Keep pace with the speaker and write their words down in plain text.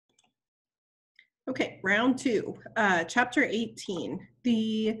Okay, round two, chapter 18,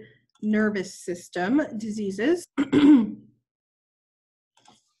 the nervous system diseases.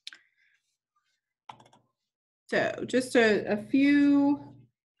 So just a few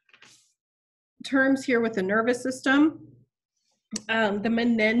terms here with the nervous system. The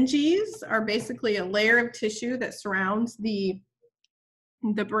meninges are basically a layer of tissue that surrounds the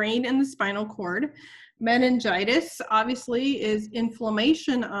brain and the spinal cord. Meningitis, obviously, is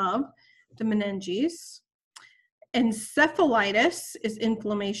inflammation of the meninges. Encephalitis is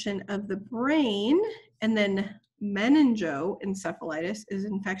inflammation of the brain, and then meningoencephalitis is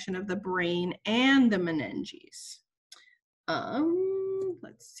infection of the brain and the meninges.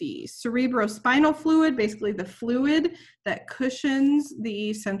 Let's see, cerebrospinal fluid, basically the fluid that cushions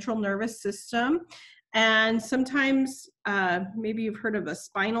the central nervous system. And sometimes, maybe you've heard of a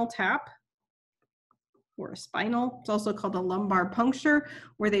spinal tap or a spinal. It's also called a lumbar puncture,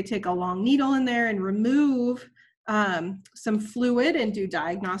 where they take a long needle in there and remove some fluid and do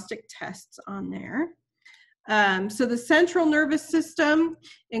diagnostic tests on there. So the central nervous system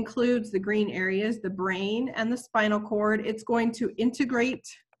includes the green areas, the brain and the spinal cord. It's going to integrate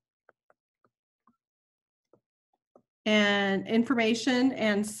and information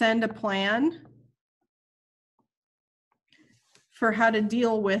and send a plan for how to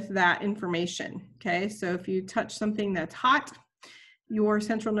deal with that information. Okay, so if you touch something that's hot, your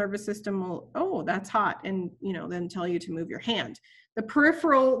central nervous system will, oh, that's hot, and then tell you to move your hand. The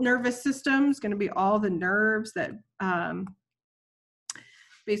peripheral nervous system is going to be all the nerves that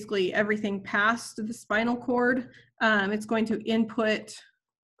basically everything past the spinal cord. It's going to input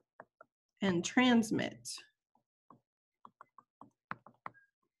and transmit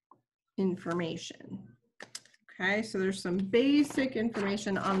information. Okay, so there's some basic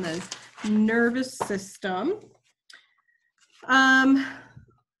information on the nervous system.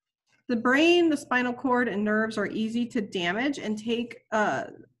 The brain, the spinal cord, and nerves are easy to damage and take a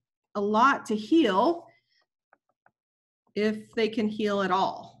lot to heal if they can heal at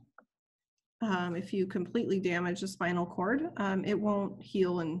all. If you completely damage the spinal cord, it won't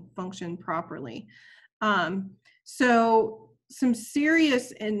heal and function properly. So some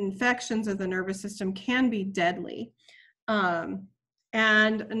serious infections of the nervous system can be deadly.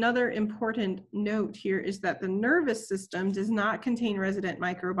 And another important note here is that the nervous system does not contain resident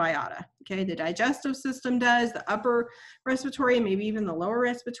microbiota. Okay, the digestive system does, the upper respiratory, maybe even the lower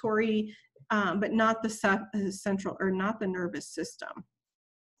respiratory, but not the central, or not the nervous system.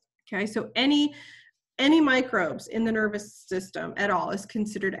 Okay, so any microbes in the nervous system at all is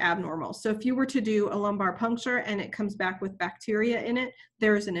considered abnormal. So if you were to do a lumbar puncture and it comes back with bacteria in it,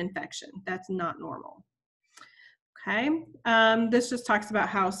 there is an infection. That's not normal. Okay, this just talks about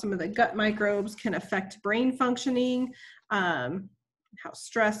how some of the gut microbes can affect brain functioning, how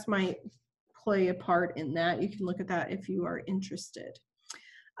stress might play a part in that. You can look at that if you are interested.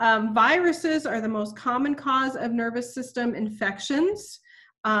 Viruses are the most common cause of nervous system infections.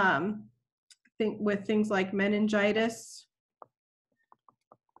 With things like meningitis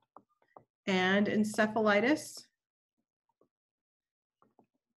and encephalitis.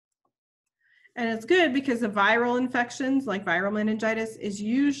 And it's good because the viral infections, like viral meningitis, is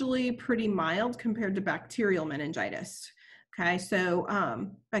usually pretty mild compared to bacterial meningitis. Okay, so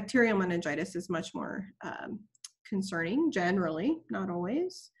bacterial meningitis is much more concerning, generally, not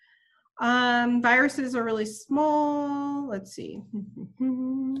always. Viruses are really small. Let's see.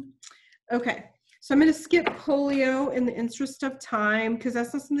 Okay, so I'm going to skip polio in the interest of time because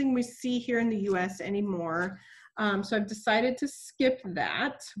that's not something we see here in the US anymore. So I've decided to skip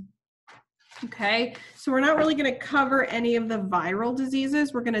that. Okay, so we're not really going to cover any of the viral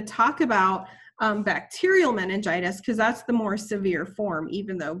diseases. We're going to talk about bacterial meningitis because that's the more severe form,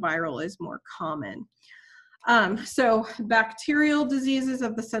 even though viral is more common. So bacterial diseases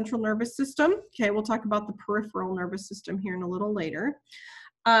of the central nervous system. Okay, we'll talk about the peripheral nervous system here in a little later.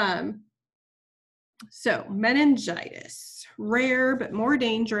 So meningitis, rare but more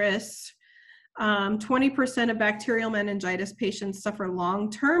dangerous. 20% of bacterial meningitis patients suffer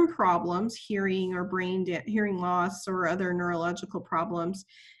long-term problems, hearing or hearing loss or other neurological problems.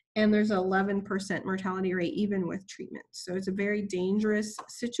 And there's an 11% mortality rate even with treatment. So it's a very dangerous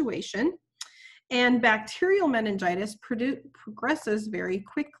situation. And bacterial meningitis progresses very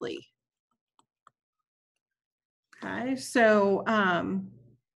quickly. Okay, so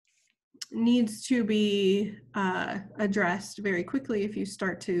needs to be addressed very quickly if you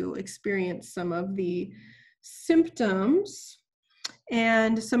start to experience some of the symptoms.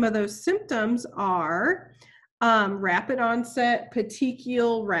 And some of those symptoms are rapid onset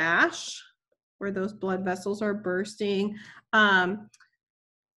petechial rash, where those blood vessels are bursting.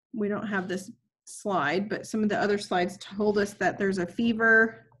 We don't have this slide, but some of the other slides told us that there's a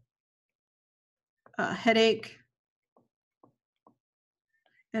fever, a headache.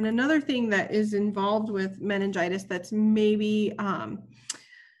 And another thing that is involved with meningitis that's maybe kind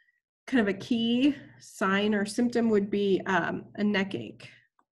of a key sign or symptom would be a neck ache,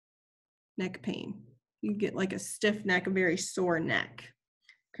 neck pain. You get like a stiff neck, a very sore neck.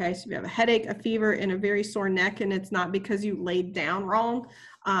 Okay, so if you have a headache, a fever, and a very sore neck, and it's not because you laid down wrong,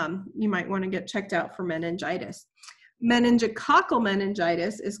 you might want to get checked out for meningitis. Meningococcal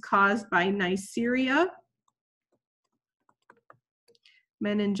meningitis is caused by Neisseria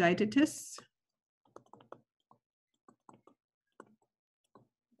meningitis.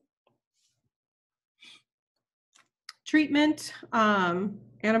 Treatment,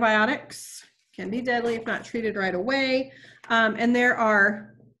 antibiotics can be deadly if not treated right away. And there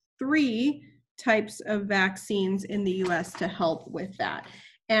are 3 types of vaccines in the US to help with that.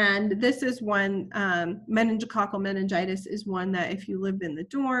 And this is one, meningococcal meningitis is one that if you live in the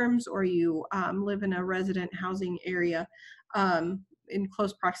dorms or you live in a resident housing area in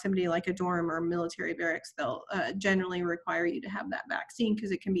close proximity like a dorm or military barracks, they'll generally require you to have that vaccine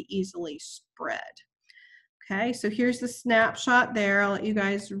because it can be easily spread. Okay, so here's the snapshot there. I'll let you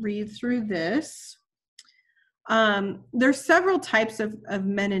guys read through this. There's several types of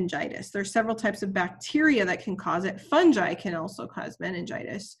meningitis. There's several types of bacteria that can cause it. Fungi can also cause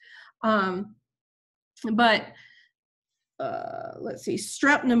meningitis. Let's see,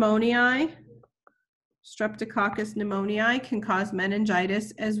 Strep pneumoniae, Streptococcus pneumoniae can cause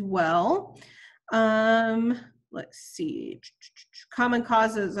meningitis as well. Let's see, common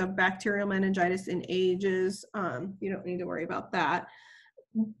causes of bacterial meningitis in ages. You don't need to worry about that.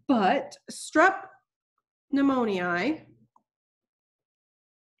 But strep pneumoniae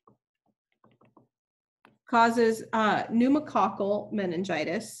causes pneumococcal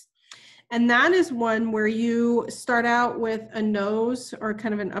meningitis. And that is one where you start out with a nose or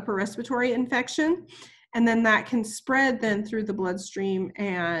kind of an upper respiratory infection, and then that can spread then through the bloodstream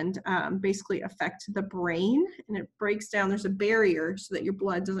and basically affect the brain. And it breaks down, there's a barrier so that your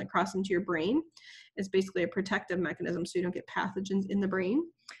blood doesn't cross into your brain. It's basically a protective mechanism so you don't get pathogens in the brain.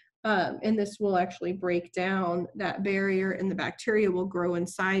 And this will actually break down that barrier and the bacteria will grow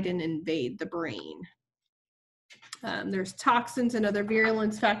inside and invade the brain. There's toxins and other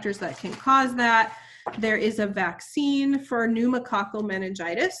virulence factors that can cause that. There is a vaccine for pneumococcal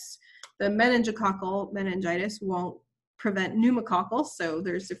meningitis. The meningococcal meningitis won't prevent pneumococcal, so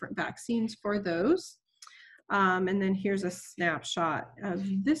there's different vaccines for those. And then here's a snapshot of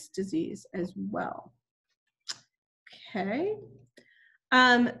this disease as well. Okay.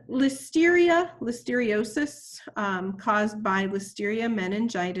 Listeriosis, caused by Listeria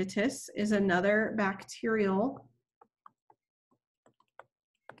meningitis, is another bacterial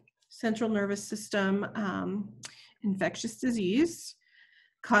central nervous system infectious disease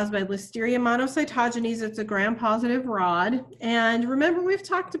caused by Listeria monocytogenes. It's a gram-positive rod. And remember, we've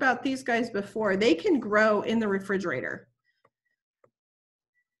talked about these guys before. They can grow in the refrigerator.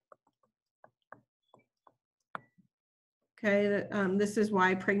 Okay, this is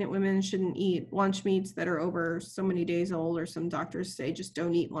why pregnant women shouldn't eat lunch meats that are over so many days old, or some doctors say just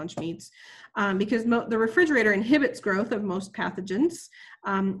don't eat lunch meats, because the refrigerator inhibits growth of most pathogens,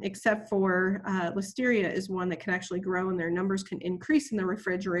 except for Listeria is one that can actually grow, and their numbers can increase in the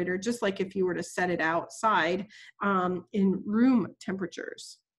refrigerator, just like if you were to set it outside in room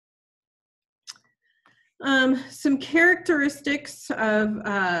temperatures. Some characteristics of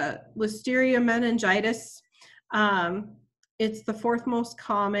Listeria meningitis. It's the 4th most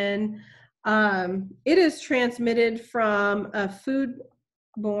common. It is transmitted from a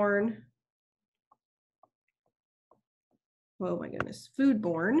foodborne, oh my goodness,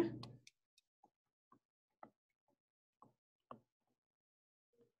 foodborne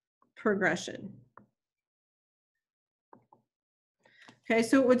progression. Okay,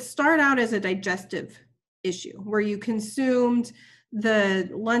 so it would start out as a digestive issue where you consumed the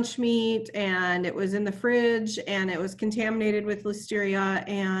lunch meat and it was in the fridge and it was contaminated with Listeria,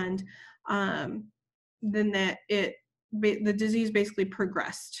 and then the disease basically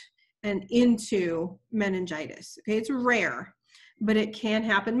progressed and into meningitis. Okay, it's rare, but it can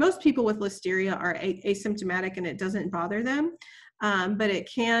happen. Most people with Listeria are asymptomatic and it doesn't bother them, but it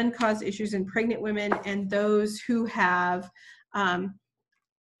can cause issues in pregnant women and those who have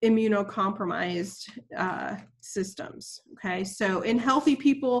immunocompromised systems. Okay, so in healthy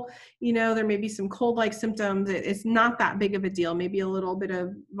people, you know, there may be some cold-like symptoms. It's not that big of a deal, maybe a little bit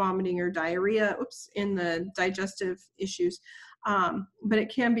of vomiting or diarrhea, in the digestive issues, but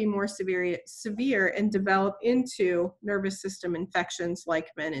it can be more severe and develop into nervous system infections like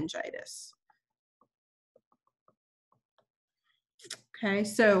meningitis. Okay,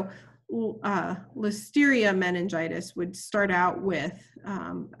 so Listeria meningitis would start out with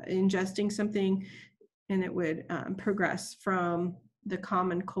ingesting something, and it would progress from the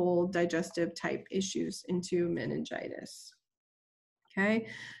common cold digestive type issues into meningitis. Okay,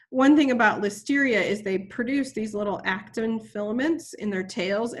 one thing about Listeria is they produce these little actin filaments in their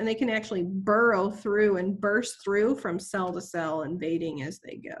tails, and they can actually burrow through and burst through from cell to cell, invading as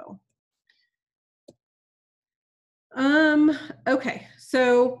they go. Okay,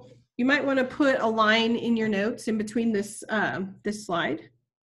 so you might want to put a line in your notes in between this this slide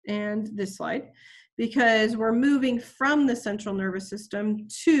and this slide, because we're moving from the central nervous system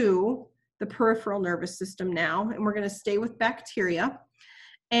to the peripheral nervous system now, and we're going to stay with bacteria,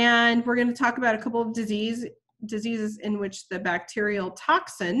 and we're going to talk about a couple of diseases in which the bacterial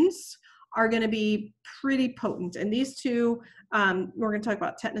toxins are going to be pretty potent. And these two, we're going to talk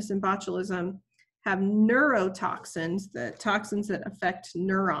about tetanus and botulism, have neurotoxins, the toxins that affect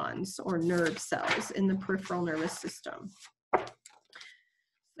neurons or nerve cells in the peripheral nervous system.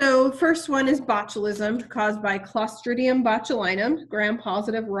 So first one is botulism, caused by Clostridium botulinum,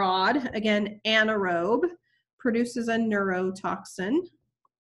 gram-positive rod, again anaerobe, produces a neurotoxin.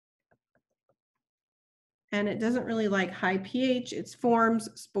 And it doesn't really like high pH, it forms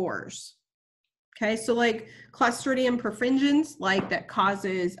spores. Okay, so like Clostridium perfringens, like that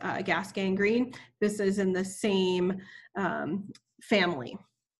causes gas gangrene, this is in the same family,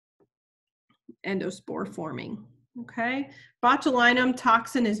 endospore forming. Okay, botulinum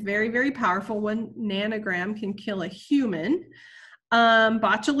toxin is very, very powerful. 1 nanogram can kill a human.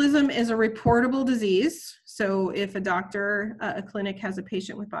 Botulism is a reportable disease. So if a doctor, a clinic has a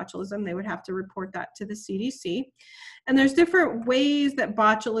patient with botulism, they would have to report that to the CDC. And there's different ways that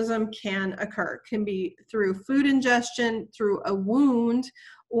botulism can occur. It can be through food ingestion, through a wound,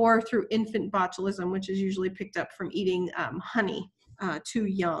 or through infant botulism, which is usually picked up from eating honey too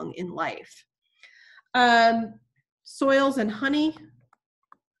young in life. Soils and honey,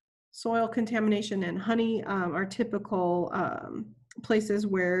 soil contamination and honey are typical places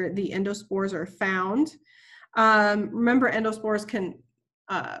where the endospores are found. Remember, endospores can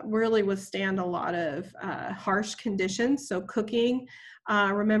really withstand a lot of harsh conditions. So cooking,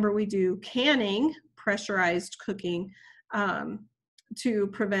 remember we do canning, pressurized cooking, to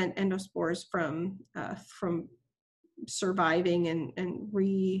prevent endospores from surviving and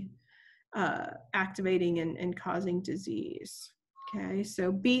reactivating and causing disease. Okay,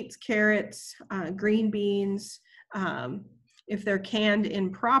 so beets, carrots, green beans, if they're canned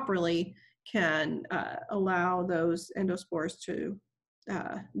improperly, can allow those endospores to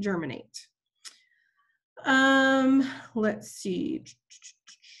germinate. Let's see.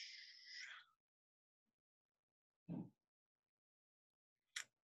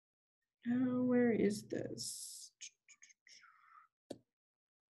 Where is this?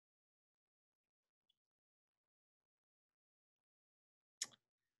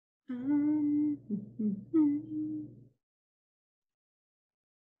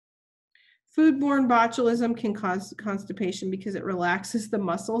 Foodborne botulism can cause constipation because it relaxes the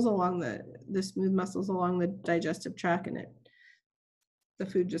muscles along the smooth muscles along the digestive tract, and the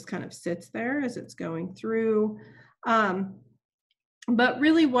food just kind of sits there as it's going through. But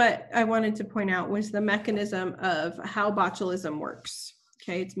really what I wanted to point out was the mechanism of how botulism works.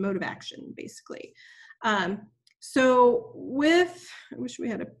 Okay, it's mode of action, basically. So with, I wish we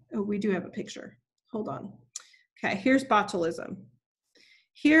had we do have a picture. Hold on. Okay, here's botulism.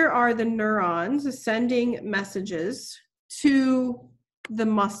 Here are the neurons sending messages to the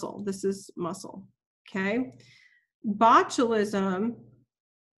muscle. This is muscle, okay? Botulism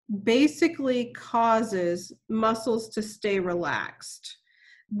basically causes muscles to stay relaxed.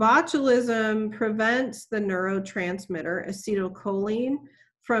 Botulism prevents the neurotransmitter acetylcholine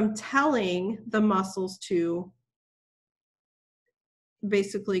from telling the muscles to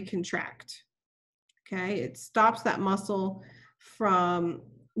basically contract. Okay, it stops that muscle from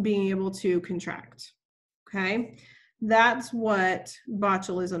being able to contract. Okay, that's what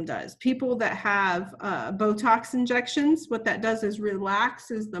botulism does. People that have Botox injections, what that does is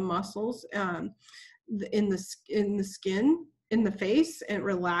relaxes the muscles in the skin, in the face, and it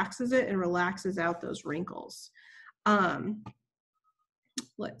relaxes it and relaxes out those wrinkles.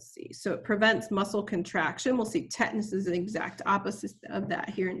 Let's see, so it prevents muscle contraction. We'll see tetanus is the exact opposite of that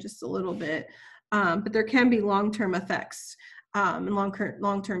here in just a little bit. But there can be long-term effects and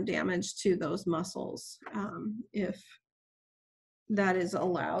long-term damage to those muscles if that is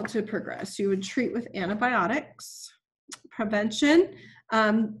allowed to progress. You would treat with antibiotics. Prevention.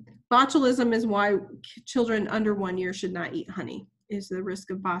 Botulism is why children under 1 year should not eat honey. is the risk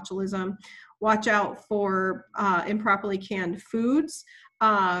of botulism. Watch out for improperly canned foods.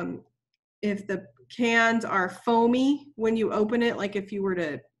 If the cans are foamy when you open it, like if you were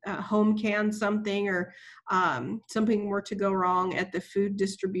to home can something, or something were to go wrong at the food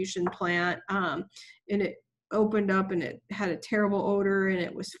distribution plant, and it opened up and it had a terrible odor and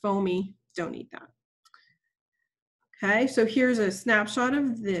it was foamy, don't eat that. Okay, so here's a snapshot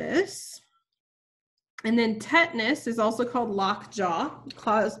of this. And then tetanus is also called lockjaw,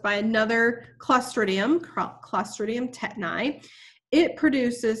 caused by another Clostridium tetani. It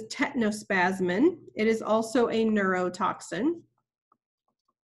produces tetanospasmin. It is also a neurotoxin.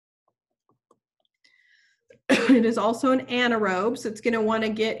 It is also an anaerobe, so it's going to want to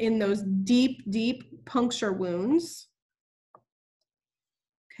get in those deep, deep puncture wounds.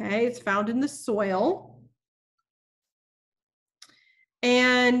 Okay, it's found in the soil.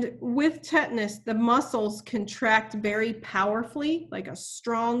 And with tetanus, the muscles contract very powerfully, like a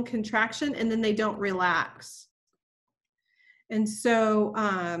strong contraction, and then they don't relax. And so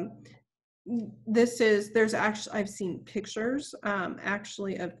there's actually, I've seen pictures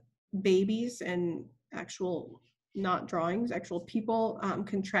actually of babies and actual, not drawings, actual people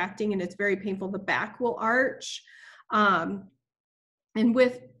contracting, and it's very painful. The back will arch. And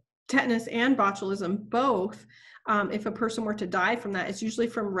with tetanus and botulism, both, if a person were to die from that, it's usually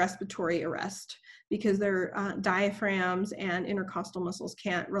from respiratory arrest, because their diaphragms and intercostal muscles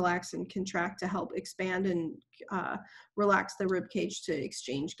can't relax and contract to help expand and relax the rib cage to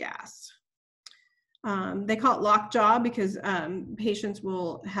exchange gas. They call it lockjaw because patients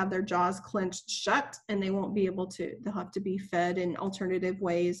will have their jaws clenched shut and they won't be able to, they'll have to be fed in alternative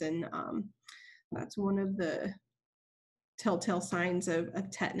ways, and that's one of the telltale signs of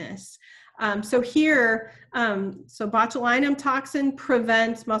tetanus. So here, so botulinum toxin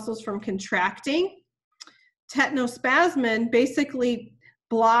prevents muscles from contracting. Tetanospasmin basically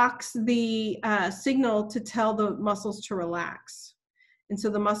blocks the signal to tell the muscles to relax. And so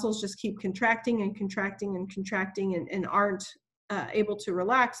the muscles just keep contracting and contracting and contracting, and aren't able to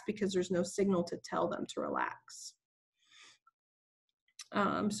relax because there's no signal to tell them to relax.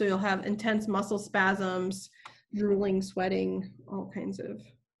 So you'll have intense muscle spasms, drooling, sweating, all kinds of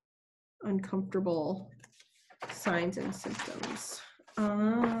uncomfortable signs and symptoms.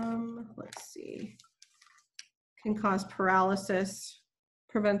 Let's see. Can cause paralysis,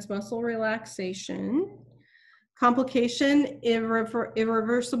 prevents muscle relaxation. Complication,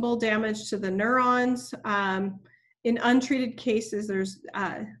 irreversible damage to the neurons. In untreated cases, there's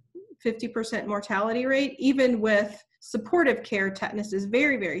 50% mortality rate. Even with supportive care, tetanus is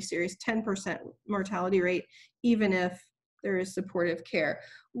very, very serious, 10% mortality rate, even if there is supportive care.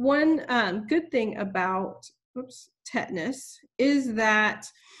 One good thing about tetanus is that,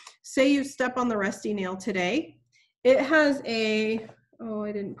 say you step on the rusty nail today, it has a, oh,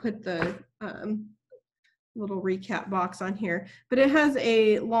 I didn't put the little recap box on here, but it has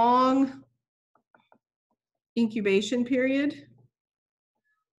a long incubation period.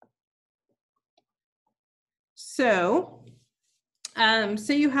 So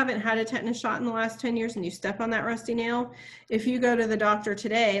say you haven't had a tetanus shot in the last 10 years and you step on that rusty nail. If you go to the doctor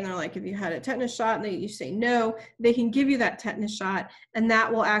today and they're like, have you had a tetanus shot? And you say no, they can give you that tetanus shot, and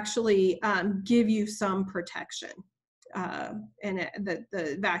that will actually give you some protection. And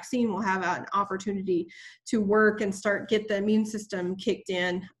the vaccine will have an opportunity to work and get the immune system kicked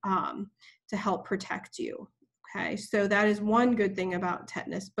in to help protect you. Okay, so that is one good thing about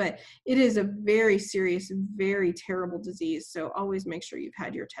tetanus, but it is a very serious, very terrible disease. So always make sure you've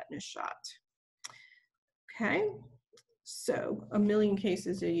had your tetanus shot. Okay, so 1 million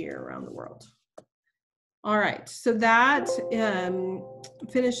cases a year around the world. All right, so that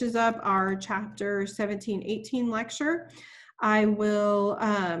finishes up our chapter 17-18 lecture. I will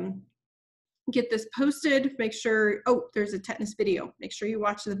get this posted. Make sure, oh, there's a tetanus video. Make sure you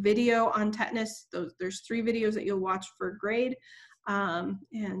watch the video on tetanus. There's 3 videos that you'll watch for grade,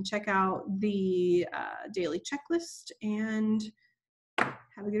 and check out the daily checklist, and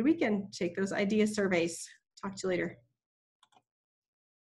have a good weekend. Take those idea surveys. Talk to you later.